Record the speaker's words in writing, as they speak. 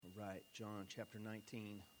right, John chapter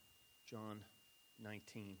 19. John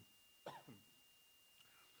 19.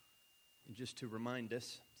 And just to remind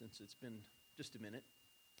us, since it's been just a minute,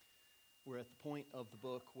 we're at the point of the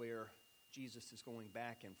book where Jesus is going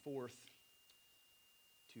back and forth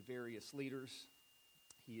to various leaders.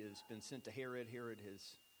 He has been sent to Herod. Herod has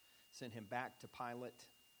sent him back to Pilate.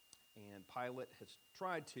 And Pilate has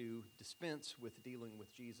tried to dispense with dealing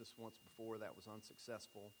with Jesus once before. That was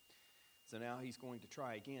unsuccessful. So now he's going to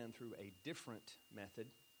try again through a different method,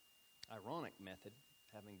 ironic method,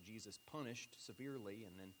 having Jesus punished severely.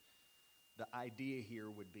 And then the idea here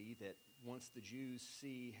would be that once the Jews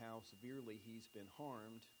see how severely he's been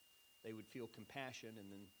harmed, they would feel compassion and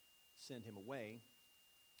then send him away.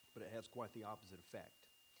 But it has quite the opposite effect.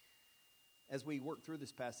 As we work through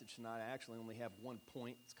this passage tonight, I actually only have one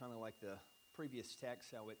point. It's kind of like the previous text,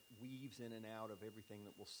 how it weaves in and out of everything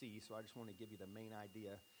that we'll see. So I just want to give you the main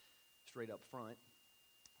idea straight up front,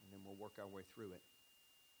 and then we'll work our way through it.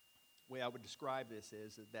 The way I would describe this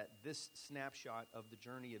is that this snapshot of the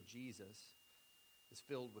journey of Jesus is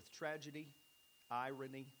filled with tragedy,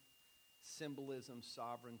 irony, symbolism,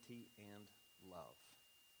 sovereignty, and love.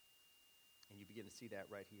 And you begin to see that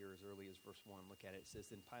right here as early as verse 1. Look at it. It says,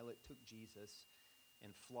 "Then Pilate took Jesus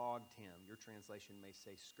and flogged him." Your translation may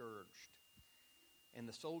say scourged. "And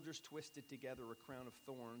the soldiers twisted together a crown of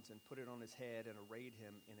thorns and put it on his head and arrayed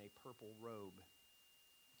him in a purple robe.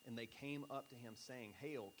 And they came up to him saying,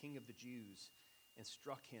 'Hail, King of the Jews,' and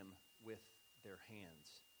struck him with their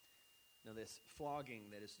hands." Now this flogging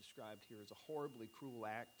that is described here is a horribly cruel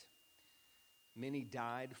act. Many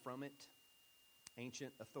died from it.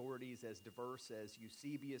 Ancient authorities as diverse as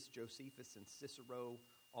Eusebius, Josephus, and Cicero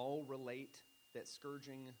all relate that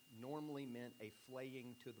scourging normally meant a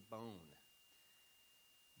flaying to the bone.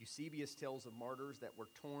 Eusebius tells of martyrs that were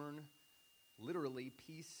torn literally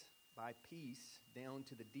piece by piece down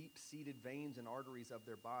to the deep-seated veins and arteries of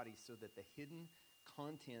their bodies so that the hidden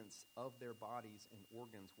contents of their bodies and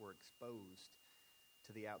organs were exposed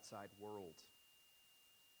to the outside world.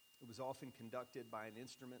 It was often conducted by an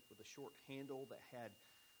instrument with a short handle that had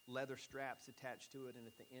leather straps attached to it, and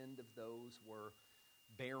at the end of those were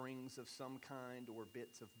bearings of some kind or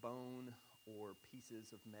bits of bone or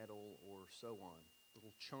pieces of metal or so on.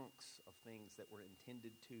 Little chunks of things that were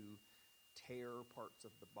intended to tear parts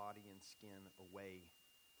of the body and skin away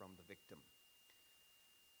from the victim.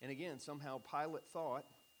 And again, somehow Pilate thought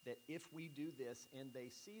that if we do this and they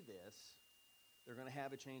see this, they're going to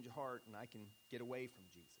have a change of heart and I can get away from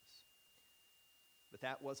Jesus. But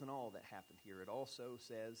that wasn't all that happened here. It also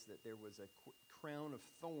says that there was a crown of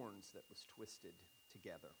thorns that was twisted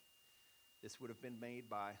together. This would have been made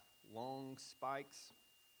by long spikes,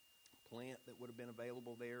 a plant that would have been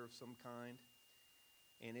available there of some kind,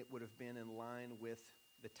 and it would have been in line with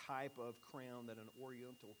the type of crown that an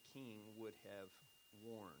Oriental king would have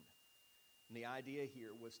worn. And the idea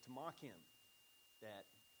here was to mock him, that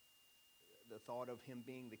the thought of him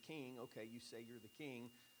being the king, okay, you say you're the king,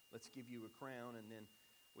 let's give you a crown. And then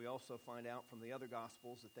we also find out from the other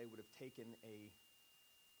Gospels that they would have taken a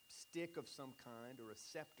stick of some kind or a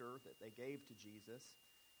scepter that they gave to Jesus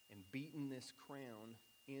and beaten this crown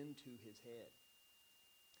into his head.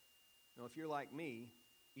 Now, if you're like me,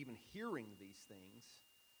 even hearing these things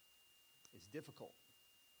is difficult.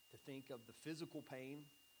 To think of the physical pain,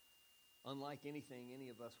 unlike anything any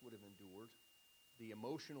of us would have endured, the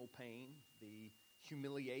emotional pain, the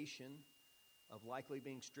humiliation of likely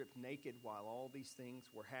being stripped naked while all these things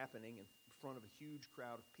were happening in front of a huge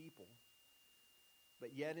crowd of people.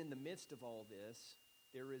 But yet in the midst of all this,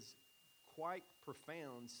 there is quite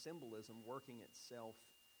profound symbolism working itself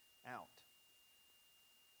out.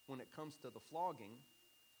 When it comes to the flogging,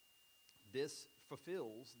 this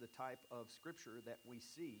fulfills the type of scripture that we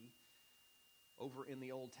see over in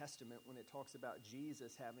the Old Testament when it talks about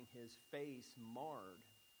Jesus having his face marred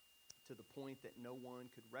to the point that no one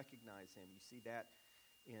could recognize him. You see that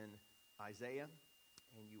in Isaiah,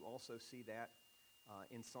 and you also see that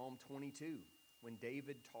in Psalm 22 when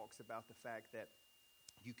David talks about the fact that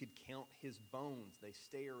you could count his bones. They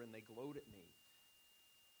stare and they gloat at me.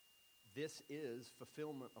 This is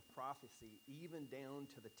fulfillment of prophecy, even down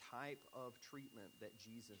to the type of treatment that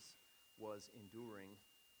Jesus was enduring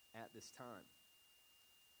at this time.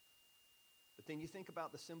 But then you think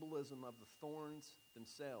about the symbolism of the thorns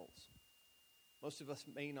themselves. Most of us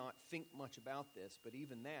may not think much about this, but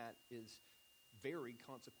even that is very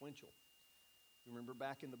consequential. You remember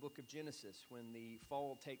back in the book of Genesis when the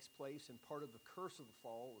fall takes place, and part of the curse of the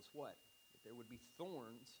fall was what? That there would be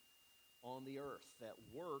thorns on the earth. That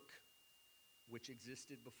work, which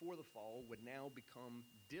existed before the fall, would now become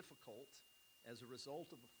difficult as a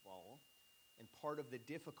result of the fall. And part of the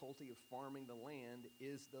difficulty of farming the land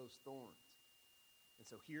is those thorns. And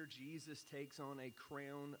so here Jesus takes on a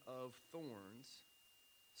crown of thorns,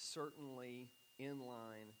 certainly in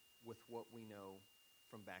line with what we know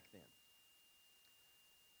from back then.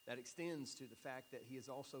 That extends to the fact that he is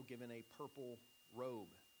also given a purple robe.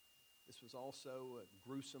 This was also a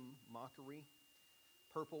gruesome mockery.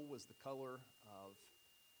 Purple was the color of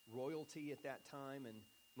royalty at that time, and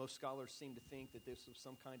most scholars seem to think that this was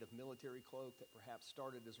some kind of military cloak that perhaps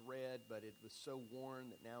started as red, but it was so worn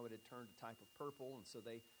that now it had turned a type of purple, and so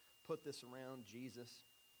they put this around Jesus.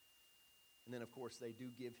 And then, of course, they do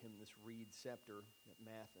give him this reed scepter that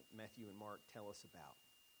Matthew and Mark tell us about.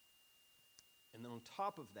 And then on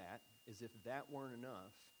top of that, as if that weren't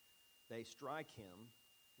enough, they strike him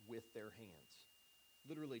with their hands.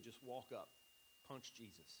 Literally just walk up, punch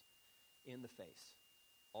Jesus in the face,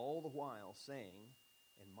 all the while saying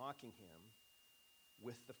and mocking him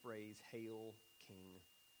with the phrase, "Hail, King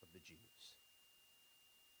of the Jews."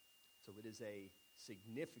 So it is a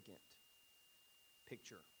significant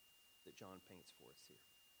picture that John paints for us here.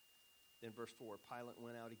 Then verse 4, Pilate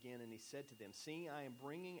went out again and he said to them, "See, I am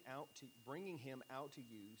bringing him out to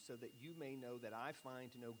you so that you may know that I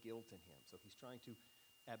find no guilt in him." So he's trying to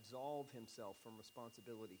absolve himself from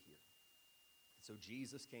responsibility here. And so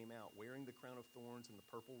Jesus came out wearing the crown of thorns and the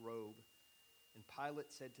purple robe. And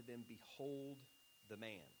Pilate said to them, "Behold the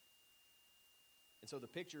man." And so the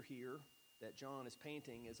picture here that John is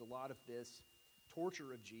painting is a lot of this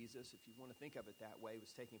torture of Jesus, if you want to think of it that way,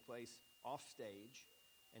 was taking place off stage,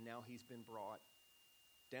 and now he's been brought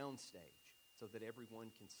downstage so that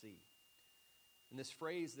everyone can see. And this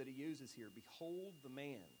phrase that he uses here, "Behold the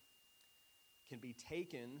man," can be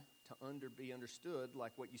taken to be understood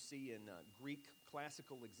like what you see in Greek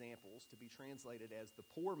classical examples to be translated as the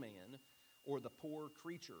poor man or the poor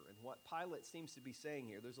creature. And what Pilate seems to be saying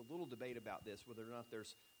here, there's a little debate about this, whether or not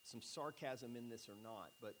there's some sarcasm in this or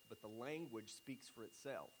not, but the language speaks for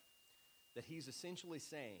itself. That he's essentially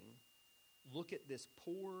saying, look at this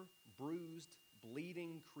poor, bruised,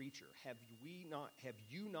 bleeding creature. Have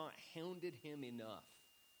you not hounded him enough?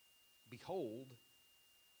 Behold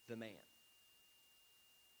the man.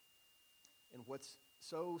 And what's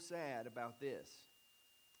so sad about this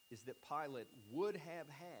is that Pilate would have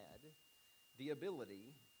had the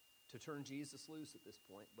ability to turn Jesus loose at this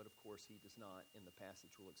point, but of course he does not, and the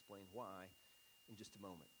passage will explain why in just a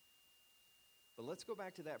moment. But let's go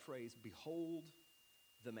back to that phrase, "Behold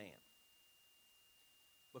the man."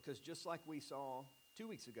 Because just like we saw 2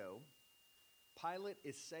 weeks ago, Pilate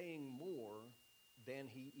is saying more than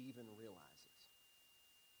he even realizes.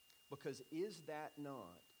 Because is that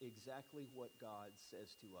not exactly what God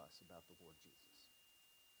says to us about the Lord Jesus?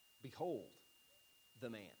 Behold the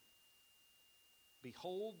man.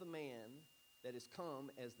 Behold the man that has come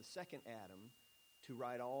as the second Adam to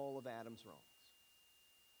right all of Adam's wrongs.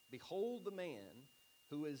 Behold the man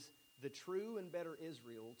who is the true and better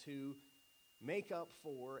Israel to make up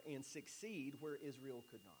for and succeed where Israel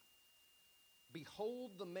could not.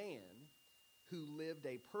 Behold the man who lived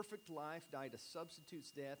a perfect life, died a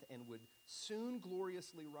substitute's death, and would soon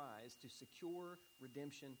gloriously rise to secure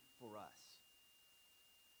redemption for us.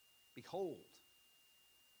 Behold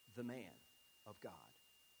the man of God,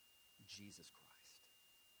 Jesus Christ.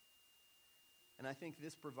 And I think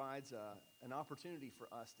this provides an opportunity for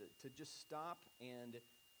us to just stop and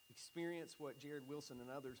experience what Jared Wilson and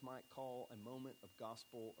others might call a moment of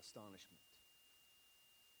gospel astonishment.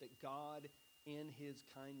 That God, in his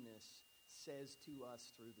kindness, says to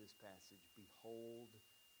us through this passage, "Behold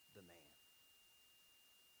the man."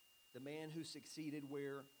 The man who succeeded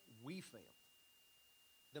where we failed.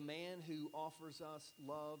 The man who offers us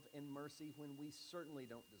love and mercy when we certainly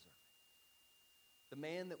don't deserve it. The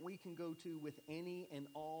man that we can go to with any and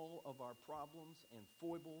all of our problems and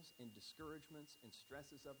foibles and discouragements and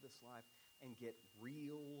stresses of this life and get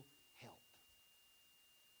real help.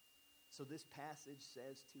 So this passage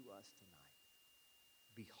says to us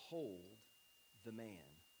tonight, "Behold the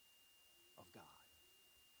man of God."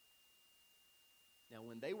 Now,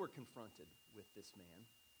 when they were confronted with this man,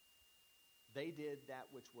 they did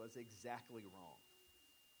that which was exactly wrong.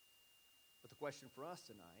 But the question for us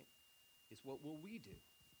tonight is, what will we do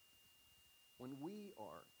when we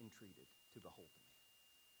are entreated to behold the man?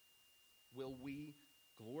 Will we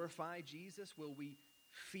glorify Jesus? Will we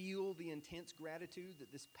feel the intense gratitude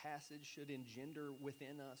that this passage should engender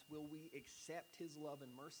within us? Will we accept his love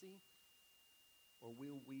and mercy? Or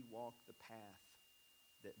will we walk the path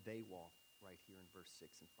that they walk right here in verse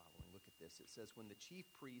 6 and following? Look at this. It says, when the chief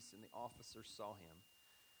priests and the officers saw him,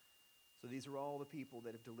 so these are all the people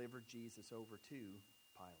that have delivered Jesus over to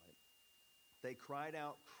Pilate, they cried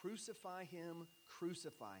out, "Crucify him,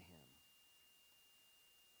 crucify him."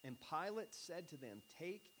 And Pilate said to them,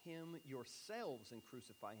 "Take him yourselves and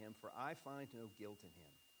crucify him, for I find no guilt in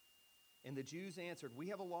him." And the Jews answered, "We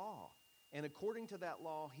have a law, and according to that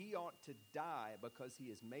law he ought to die because he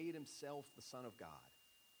has made himself the Son of God."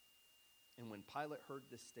 And when Pilate heard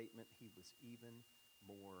this statement, he was even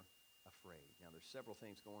more afraid. Now there's several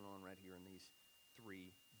things going on right here in these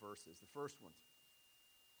 3 verses. The first one,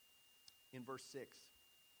 in verse 6,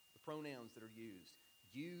 the pronouns that are used.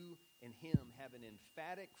 You and him have an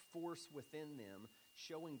emphatic force within them,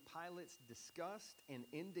 showing Pilate's disgust and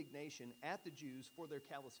indignation at the Jews for their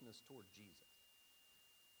callousness toward Jesus.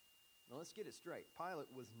 Now let's get it straight.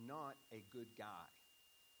 Pilate was not a good guy.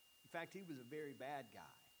 In fact, he was a very bad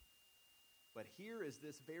guy. But here is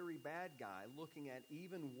this very bad guy looking at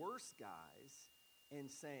even worse guys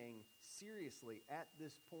and saying, seriously, at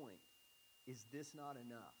this point, is this not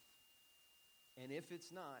enough? And if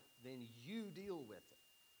it's not, then you deal with it.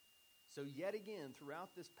 So yet again,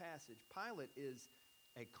 throughout this passage, Pilate is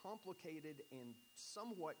a complicated and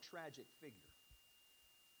somewhat tragic figure.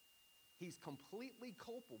 He's completely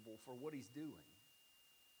culpable for what he's doing,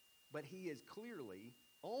 but he is clearly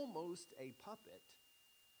almost a puppet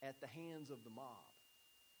at the hands of the mob.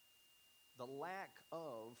 The lack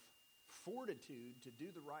of fortitude to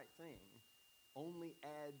do the right thing only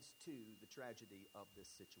adds to the tragedy of this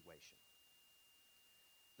situation.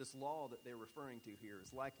 This law that they're referring to here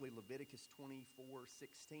is likely Leviticus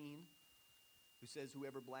 24:16, who says,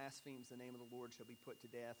 "Whoever blasphemes the name of the Lord shall be put to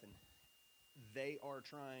death." And they are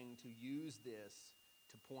trying to use this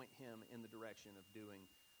to point him in the direction of doing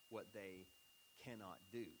what they cannot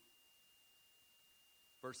do.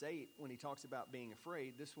 Verse 8, when he talks about being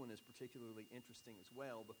afraid, this one is particularly interesting as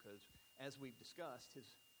well because, as we've discussed,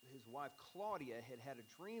 his wife Claudia had a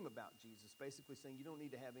dream about Jesus, basically saying, you don't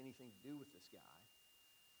need to have anything to do with this guy.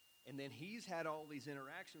 And then he's had all these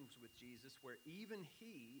interactions with Jesus where even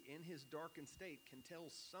he, in his darkened state, can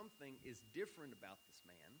tell something is different about this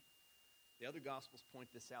man. The other Gospels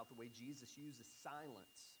point this out, the way Jesus uses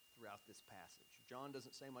silence throughout this passage. John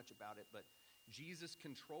doesn't say much about it, but Jesus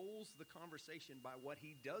controls the conversation by what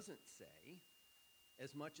he doesn't say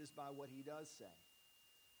as much as by what he does say.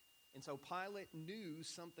 And so Pilate knew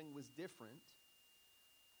something was different,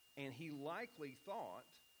 and he likely thought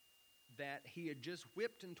that he had just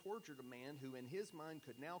whipped and tortured a man who in his mind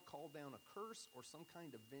could now call down a curse or some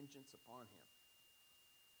kind of vengeance upon him.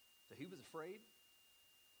 So he was afraid,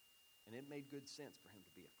 and it made good sense for him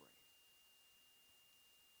to be afraid.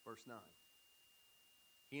 Verse 9.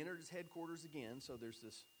 He entered his headquarters again, so there's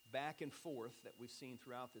this back and forth that we've seen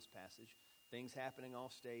throughout this passage. Things happening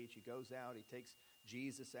off stage. He goes out, he takes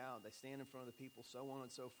Jesus out, they stand in front of the people, so on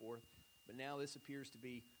and so forth. But now this appears to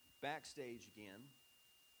be backstage again.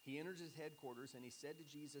 He enters his headquarters and he said to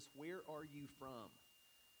Jesus, "Where are you from?"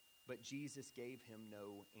 But Jesus gave him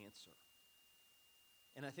no answer.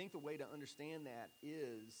 And I think the way to understand that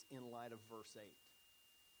is in light of verse 8.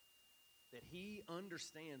 That he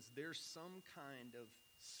understands there's some kind of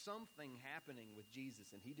something happening with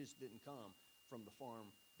Jesus, and he just didn't come from the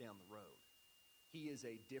farm down the road. He is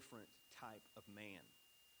a different type of man.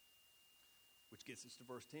 Which gets us to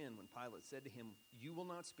verse 10, when Pilate said to him, "You will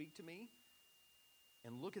not speak to me?"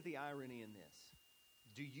 And look at the irony in this.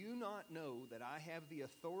 "Do you not know that I have the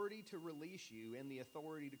authority to release you and the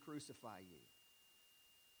authority to crucify you?"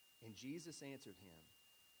 And Jesus answered him,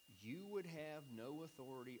 "You would have no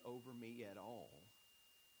authority over me at all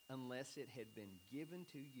unless it had been given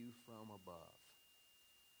to you from above.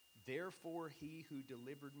 Therefore, he who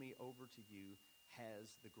delivered me over to you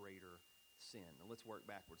has the greater sin." Now, let's work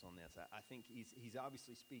backwards on this. I think he's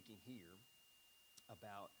obviously speaking here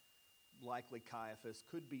about likely Caiaphas,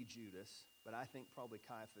 could be Judas, but I think probably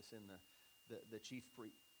Caiaphas and the chief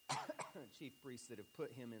priests that have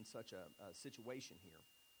put him in such a situation here.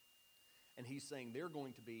 And he's saying they're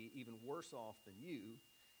going to be even worse off than you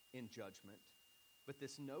in judgment. But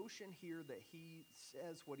this notion here that he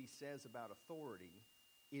says what he says about authority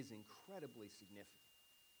is incredibly significant.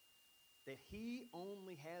 That he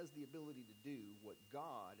only has the ability to do what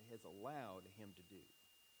God has allowed him to do.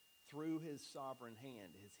 Through his sovereign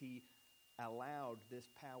hand, as he allowed this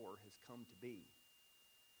power has come to be.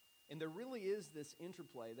 And there really is this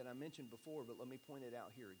interplay that I mentioned before, but let me point it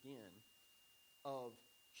out here again, of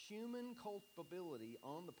human culpability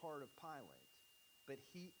on the part of Pilate, but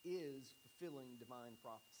he is fulfilling divine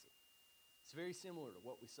prophecy. It's very similar to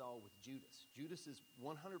what we saw with Judas. Judas is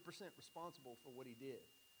 100% responsible for what he did,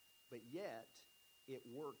 but yet it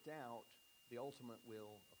worked out the ultimate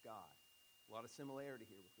will of God. A lot of similarity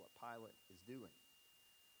here with what Pilate is doing.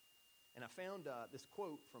 And I found this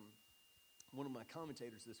quote from one of my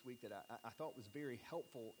commentators this week that I thought was very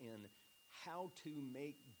helpful in how to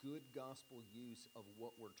make good gospel use of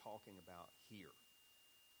what we're talking about here.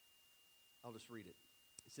 I'll just read it.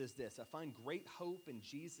 It says this: I find great hope in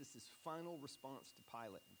Jesus' final response to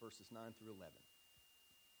Pilate in verses 9 through 11.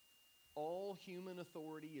 All human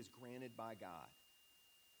authority is granted by God.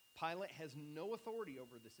 Pilate has no authority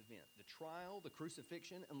over this event, the trial, the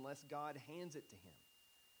crucifixion, unless God hands it to him.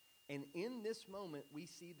 And in this moment, we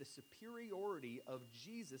see the superiority of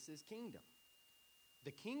Jesus' kingdom.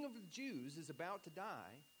 The king of the Jews is about to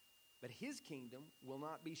die, but his kingdom will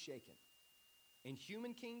not be shaken. In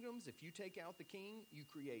human kingdoms, if you take out the king, you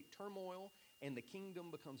create turmoil, and the kingdom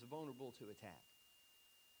becomes vulnerable to attack.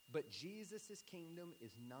 But Jesus' kingdom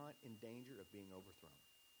is not in danger of being overthrown.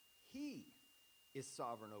 He is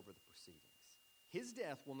sovereign over the proceedings. His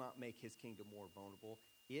death will not make his kingdom more vulnerable.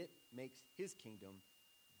 It makes his kingdom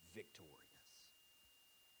victorious.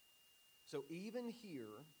 So even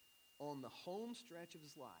here on the home stretch of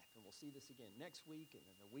his life, and we'll see this again next week and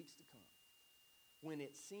in the weeks to come, when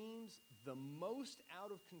it seems the most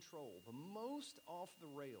out of control, the most off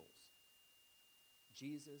the rails,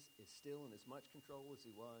 Jesus is still in as much control as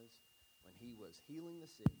he was when he was healing the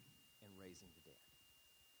sick and raising the dead.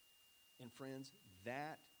 And friends,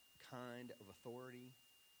 that kind of authority,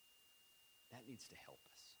 that needs to help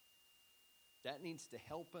us. That needs to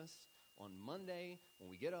help us on Monday when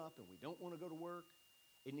we get up and we don't want to go to work.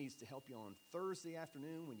 It needs to help you on Thursday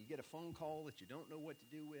afternoon when you get a phone call that you don't know what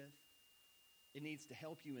to do with. It needs to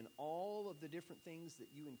help you in all of the different things that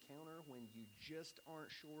you encounter when you just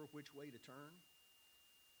aren't sure which way to turn.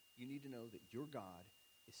 You need to know that your God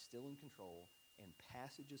is still in control, and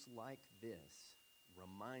passages like this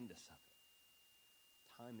remind us of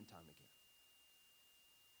it time and time again.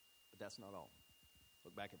 But that's not all.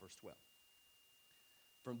 Look back at verse 12.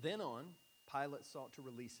 From then on, Pilate sought to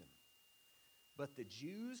release him. But the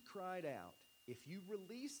Jews cried out, "If you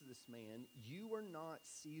release this man, you are not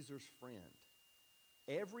Caesar's friend.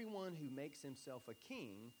 Everyone who makes himself a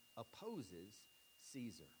king opposes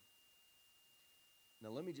Caesar." Now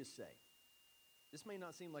let me just say, this may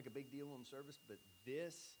not seem like a big deal in service, but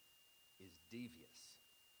this is devious.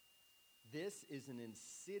 This is an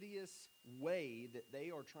insidious way that they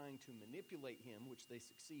are trying to manipulate him, which they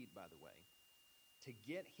succeed, by the way, to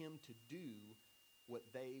get him to do what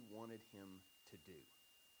they wanted him to do.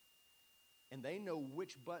 And they know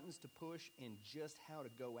which buttons to push and just how to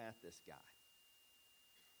go at this guy.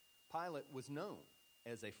 Pilate was known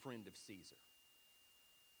as a friend of Caesar.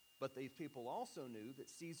 But these people also knew that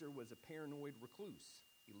Caesar was a paranoid recluse.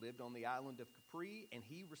 He lived on the island of Capri, and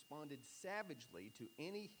he responded savagely to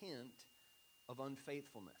any hint of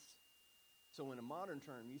unfaithfulness. So in a modern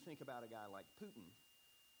term, you think about a guy like Putin,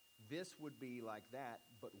 this would be like that,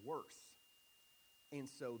 but worse. And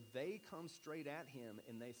so they come straight at him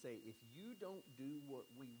and they say, if you don't do what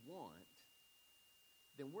we want,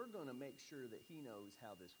 then we're going to make sure that he knows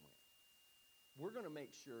how this went. We're going to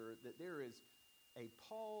make sure that there is a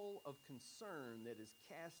pall of concern that is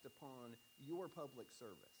cast upon your public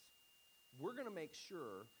service. We're going to make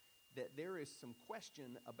sure that there is some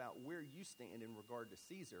question about where you stand in regard to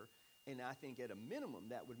Caesar, and I think at a minimum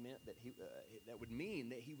that would mean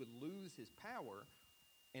that he would lose his power,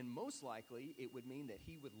 and most likely it would mean that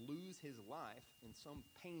he would lose his life in some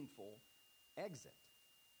painful exit.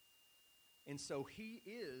 And so he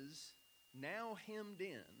is now hemmed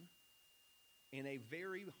in a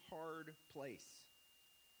very hard place.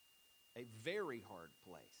 A very hard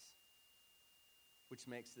place. Which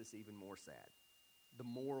makes this even more sad. The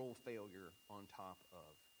moral failure on top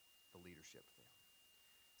of the leadership failure.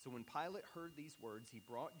 So when Pilate heard these words, he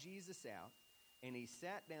brought Jesus out, and he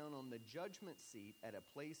sat down on the judgment seat at a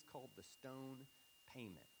place called the Stone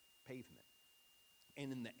Pavement.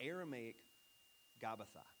 And in the Aramaic,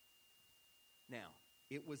 Gabbatha. Now,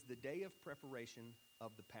 it was the day of preparation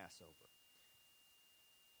of the Passover.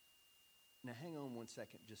 Now, hang on one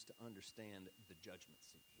second just to understand the judgment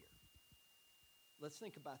seat here. Let's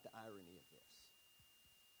think about the irony of this.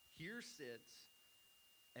 Here sits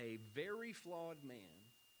a very flawed man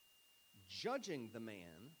judging the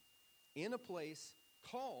man in a place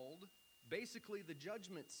called basically the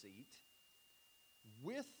judgment seat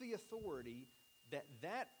with the authority that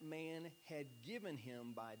that man had given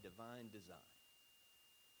him by divine design.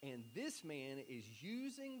 And this man is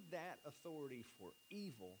using that authority for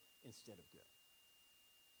evil instead of good.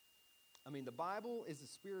 I mean, the Bible is a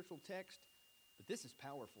spiritual text, but this is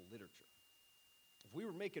powerful literature. If we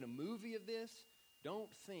were making a movie of this, don't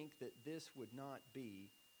think that this would not be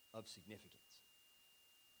of significance.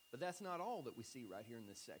 But that's not all that we see right here in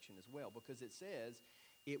this section as well, because it says,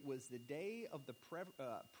 It was the day of the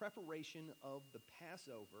preparation of the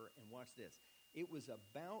Passover, and watch this. It was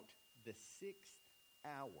about the 6th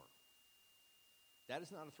hour. That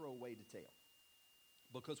is not a throwaway detail.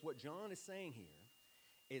 Because what John is saying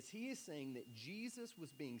here is he is saying that Jesus was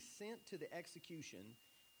being sent to the execution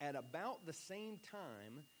at about the same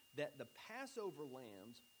time that the Passover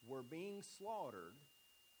lambs were being slaughtered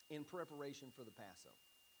in preparation for the Passover.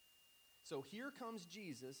 So here comes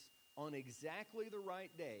Jesus on exactly the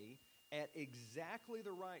right day, at exactly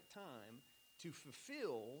the right time, to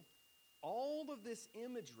fulfill all of this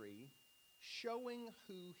imagery showing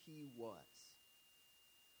who he was.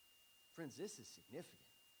 Friends, this is significant.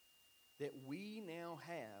 That we now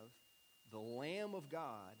have the Lamb of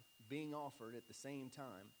God being offered at the same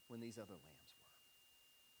time when these other lambs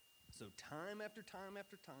were. So time after time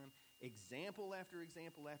after time, example after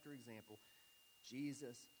example after example,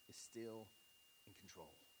 Jesus is still in control.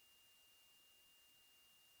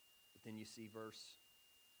 But then you see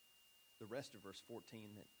the rest of verse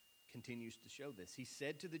 14 that continues to show this. He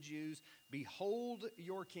said to the Jews, "Behold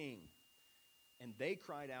your king." And they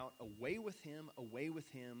cried out, away with him,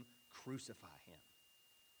 crucify him."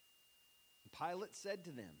 And Pilate said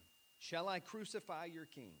to them, "Shall I crucify your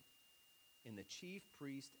king?" And the chief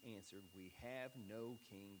priest answered, "We have no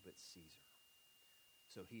king but Caesar."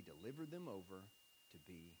 So he delivered them over to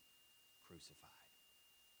be crucified.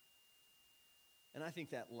 And I think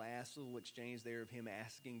that last little exchange there of him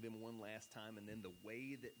asking them one last time and then the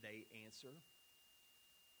way that they answer,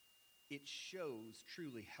 it shows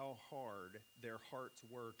truly how hard their hearts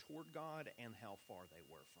were toward God and how far they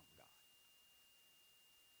were from God.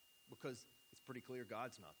 Because it's pretty clear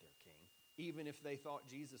God's not their king. Even if they thought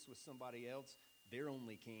Jesus was somebody else, their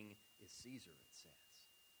only king is Caesar, it says.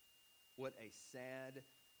 What a sad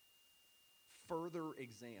further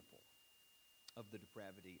example of the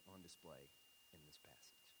depravity on display in this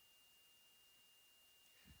passage.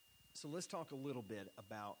 So let's talk a little bit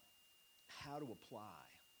about how to apply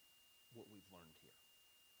what we've learned here.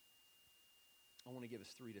 I want to give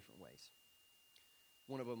us 3 different ways.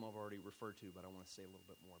 One of them I've already referred to, but I want to say a little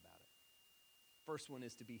bit more about it. First one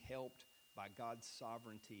is to be helped by God's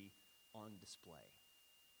sovereignty on display.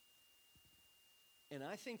 And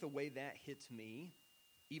I think the way that hits me,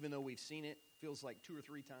 even though we've seen it, feels like 2 or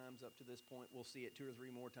 3 times up to this point. We'll see it 2 or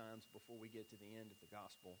 3 more times before we get to the end of the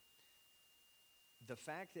gospel. The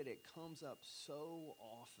fact that it comes up so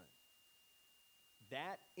often,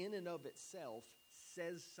 that in and of itself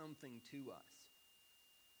says something to us.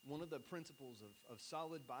 One of the principles of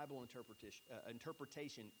solid Bible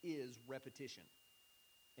interpretation is repetition.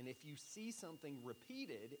 And if you see something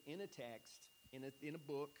repeated in a text, in a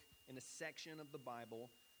book, in a section of the Bible,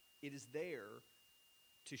 it is there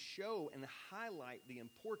to show and highlight the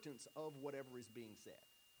importance of whatever is being said.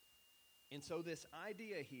 And so this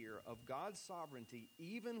idea here of God's sovereignty,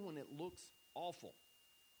 even when it looks awful,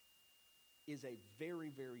 is a very,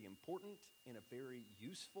 very important and a very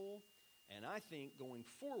useful, and I think going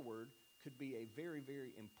forward could be a very,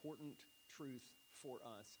 very important truth for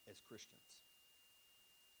us as Christians.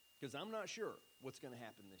 Because I'm not sure what's going to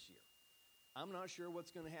happen this year. I'm not sure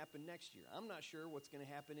what's going to happen next year. I'm not sure what's going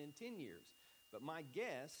to happen in 10 years. But my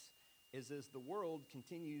guess is as the world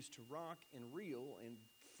continues to rock and reel and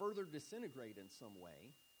further disintegrate in some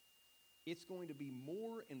way, it's going to be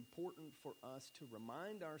more important for us to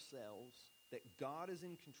remind ourselves that God is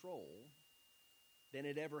in control than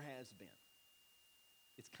it ever has been.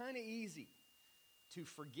 It's kind of easy to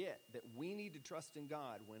forget that we need to trust in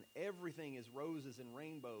God when everything is roses and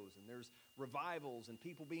rainbows and there's revivals and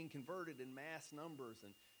people being converted in mass numbers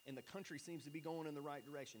and the country seems to be going in the right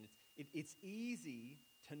direction. It's easy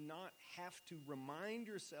to not have to remind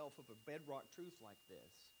yourself of a bedrock truth like this.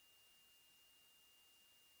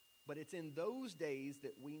 But it's in those days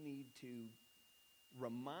that we need to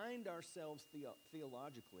remind ourselves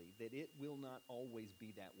theologically that it will not always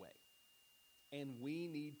be that way. And we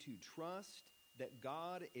need to trust that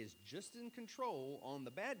God is just in control on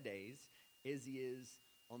the bad days as he is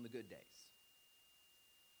on the good days.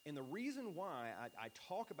 And the reason why I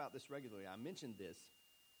talk about this regularly, I mentioned this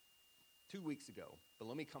 2 weeks ago, but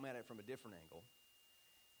let me come at it from a different angle,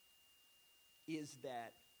 is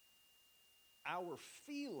that our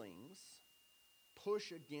feelings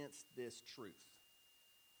push against this truth.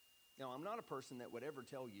 Now, I'm not a person that would ever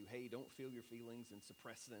tell you, hey, don't feel your feelings and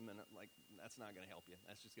suppress them, and that's not going to help you.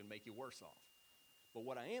 That's just going to make you worse off. But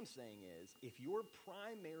what I am saying is, if your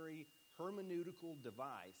primary hermeneutical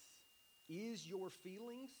device is your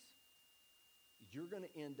feelings, you're going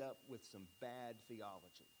to end up with some bad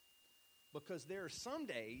theology. Because there are some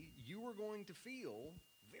days you are going to feel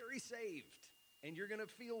very saved. And you're going to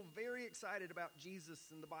feel very excited about Jesus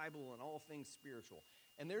and the Bible and all things spiritual.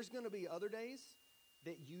 And there's going to be other days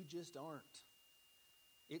that you just aren't.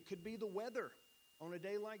 It could be the weather on a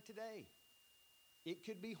day like today. It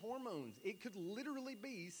could be hormones. It could literally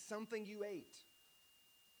be something you ate.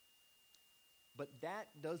 But that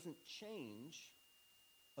doesn't change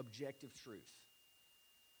objective truth.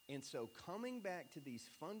 And so coming back to these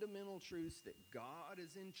fundamental truths that God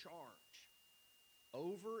is in charge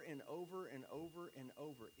over and over and over and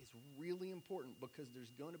over is really important, because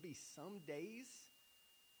there's going to be some days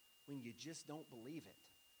when you just don't believe it.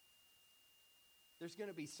 There's going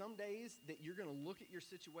to be some days that you're going to look at your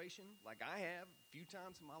situation, like I have a few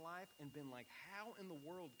times in my life, and been like, how in the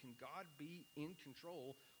world can God be in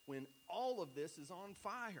control when all of this is on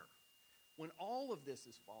fire, when all of this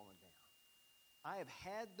is falling down? I have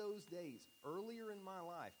had those days earlier in my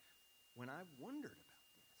life when I wondered about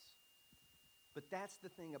this. But that's the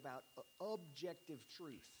thing about objective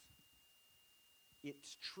truth.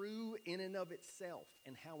 It's true in and of itself,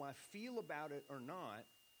 and how I feel about it or not,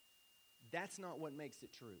 that's not what makes it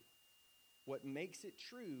true. What makes it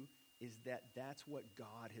true is that that's what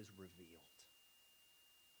God has revealed.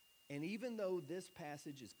 And even though this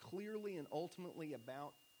passage is clearly and ultimately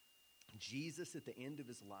about Jesus at the end of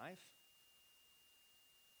his life,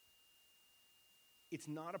 it's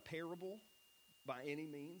not a parable by any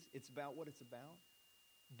means. It's about what it's about.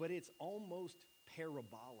 But it's almost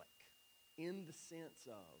parabolic in the sense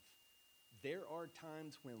of there are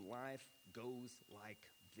times when life goes like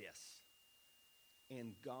this.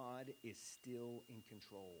 And God is still in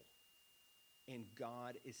control. And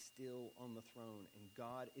God is still on the throne. And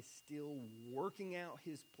God is still working out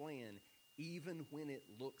his plan even when it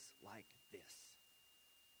looks like this.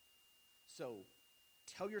 So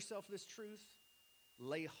tell yourself this truth.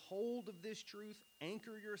 Lay hold of this truth.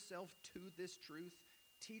 Anchor yourself to this truth.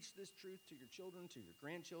 Teach this truth to your children, to your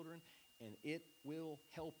grandchildren, and it will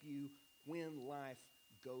help you when life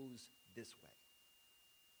goes this way.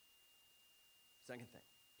 Second thing,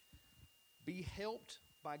 be helped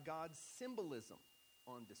by God's symbolism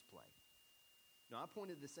on display. Now, I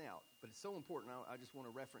pointed this out, but it's so important, I just want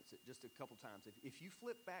to reference it just a couple times. If you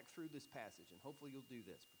flip back through this passage, and hopefully you'll do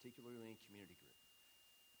this, particularly in community group,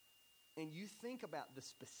 and you think about the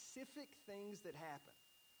specific things that happen,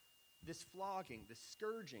 this flogging, this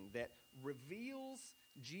scourging that reveals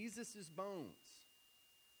Jesus' bones,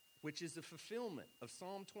 which is a fulfillment of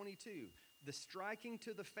Psalm 22, the striking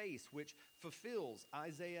to the face, which fulfills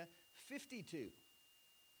Isaiah 52.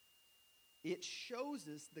 It shows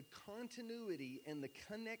us the continuity and the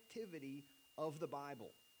connectivity of the Bible.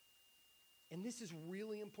 And this is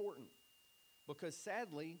really important because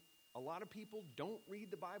sadly, a lot of people don't read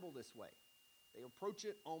the Bible this way. They approach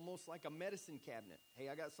it almost like a medicine cabinet. Hey,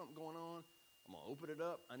 I got something going on. I'm going to open it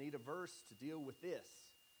up. I need a verse to deal with this.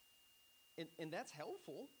 And that's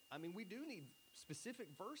helpful. I mean, we do need specific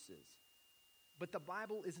verses. But the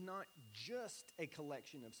Bible is not just a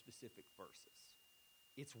collection of specific verses.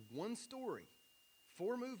 It's one story,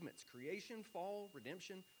 4 movements: creation, fall,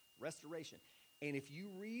 redemption, restoration. And if you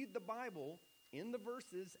read the Bible in the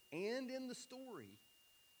verses and in the story,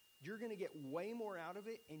 you're going to get way more out of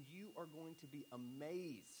it, and you are going to be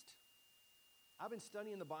amazed. I've been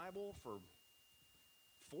studying the Bible for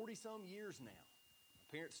 40-some years now.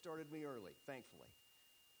 My parents started me early, thankfully.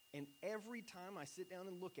 And every time I sit down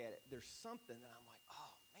and look at it, there's something that I'm like,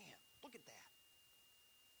 oh, man, look at that.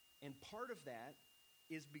 And part of that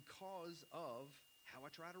is because of how I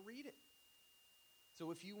try to read it.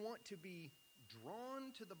 So if you want to be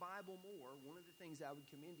drawn to the Bible more, one of the things I would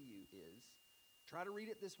commend to you is try to read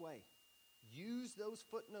it this way. Use those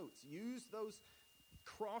footnotes. Use those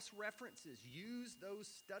cross-references. Use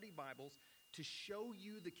those study Bibles to show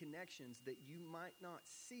you the connections that you might not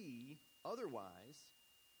see otherwise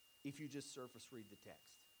if you just surface read the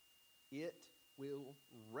text. It will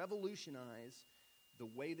revolutionize the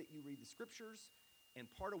way that you read the Scriptures, and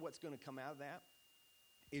part of what's going to come out of that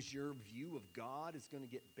is your view of God is going to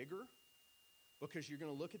get bigger, because you're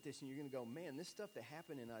going to look at this and you're going to go, man, this stuff that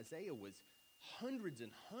happened in Isaiah was hundreds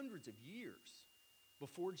and hundreds of years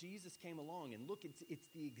before Jesus came along. And look, it's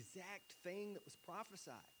the exact thing that was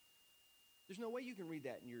prophesied. There's no way you can read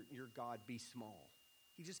that and your God be small.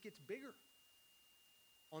 He just gets bigger.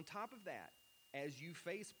 On top of that, as you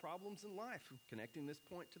face problems in life, connecting this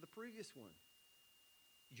point to the previous one,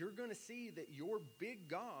 you're going to see that your big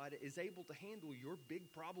God is able to handle your big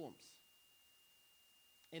problems.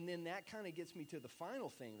 And then that kind of gets me to the final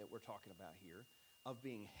thing that we're talking about here, of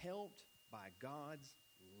being helped by God's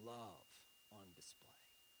love on display.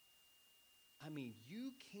 I mean,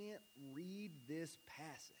 you can't read this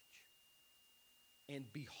passage and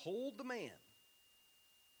behold the man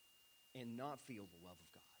and not feel the love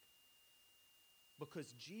of God.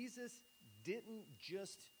 Because Jesus didn't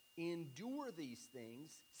just endure these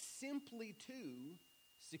things simply to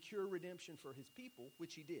secure redemption for his people,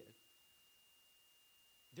 which he did.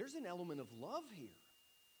 There's an element of love here.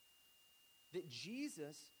 That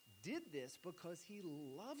Jesus did this because he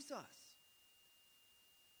loves us.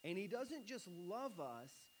 And he doesn't just love us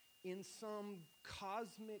in some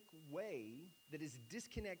cosmic way that is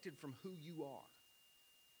disconnected from who you are.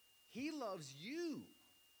 He loves you.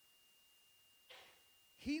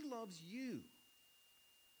 He loves you.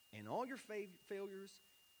 And all your failures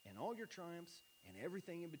and all your triumphs and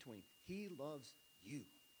everything in between. He loves you.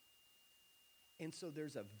 And so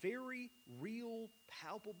there's a very real,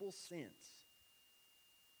 palpable sense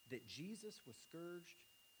that Jesus was scourged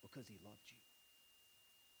because he loved you.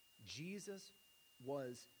 Jesus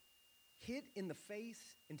was hit in the face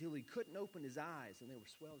until he couldn't open his eyes and they were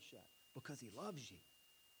swelled shut because he loves you.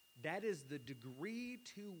 That is the degree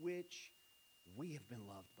to which we have been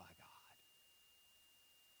loved by God.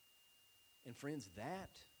 And friends, that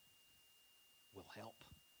will help.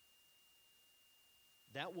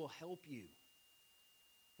 That will help you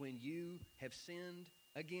when you have sinned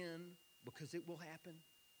again, because it will happen,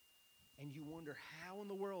 and you wonder, how in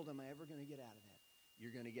the world am I ever going to get out of that?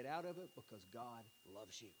 You're going to get out of it because God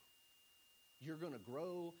loves you. You're going to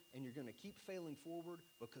grow and you're going to keep failing forward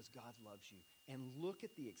because God loves you. And look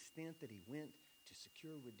at the extent that he went to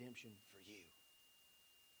secure redemption for you.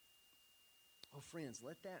 Oh, friends,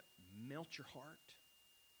 let that melt your heart.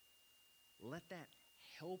 Let that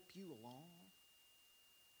help you along.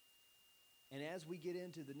 And as we get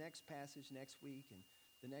into the next passage next week and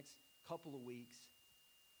the next couple of weeks,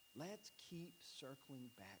 let's keep circling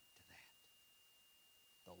back to that.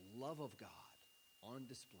 The love of God on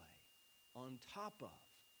display, on top of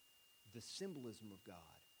the symbolism of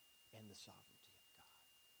God and the sovereignty of God.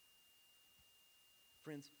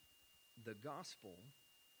 Friends, the gospel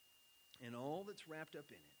and all that's wrapped up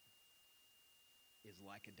in it is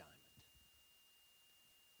like a diamond.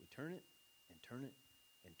 We turn it and turn it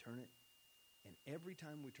and turn it, and every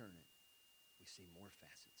time we turn it, we see more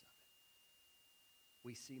facets of it.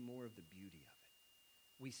 We see more of the beauty of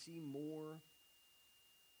it. We see more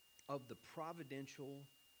of the providential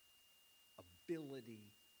ability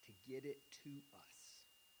to get it to us.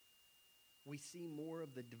 We see more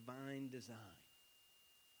of the divine design.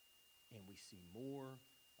 And we see more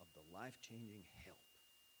of the life-changing help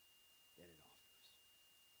that it offers.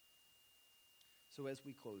 So as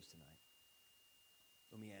we close tonight,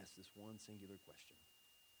 let me ask this one singular question.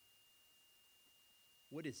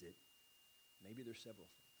 What is it, maybe there's several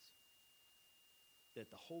things,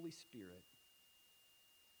 that the Holy Spirit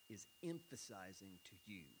is emphasizing to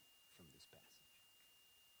you from this passage?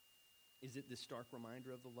 Is it the stark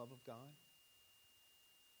reminder of the love of God?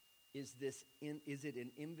 Is it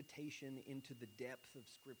an invitation into the depth of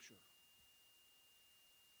Scripture?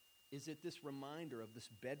 Is it this reminder of this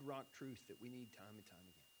bedrock truth that we need time and time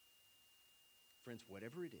again? Friends,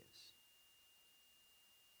 whatever it is,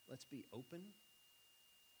 let's be open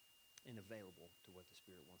and available to what the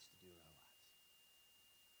Spirit wants to do in our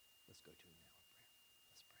lives. Let's go to him now in prayer.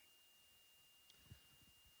 Let's pray.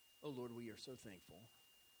 Oh Lord, we are so thankful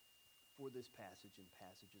for this passage and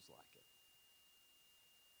passages like it.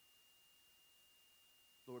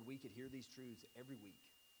 Lord, we could hear these truths every week,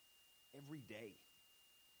 every day,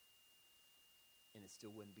 and it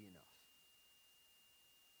still wouldn't be enough.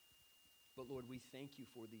 But Lord, we thank you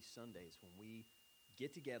for these Sundays when we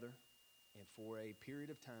get together and for a period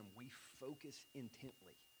of time we focus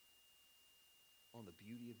intently on the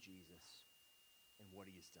beauty of Jesus and what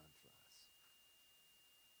he has done for us.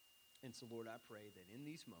 And so, Lord, I pray that in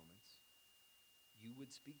these moments you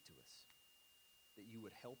would speak to us, that you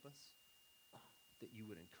would help us, that you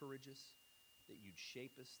would encourage us, that you'd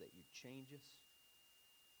shape us, that you'd change us,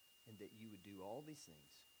 and that you would do all these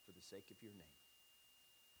things for the sake of your name.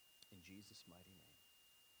 In Jesus' mighty name.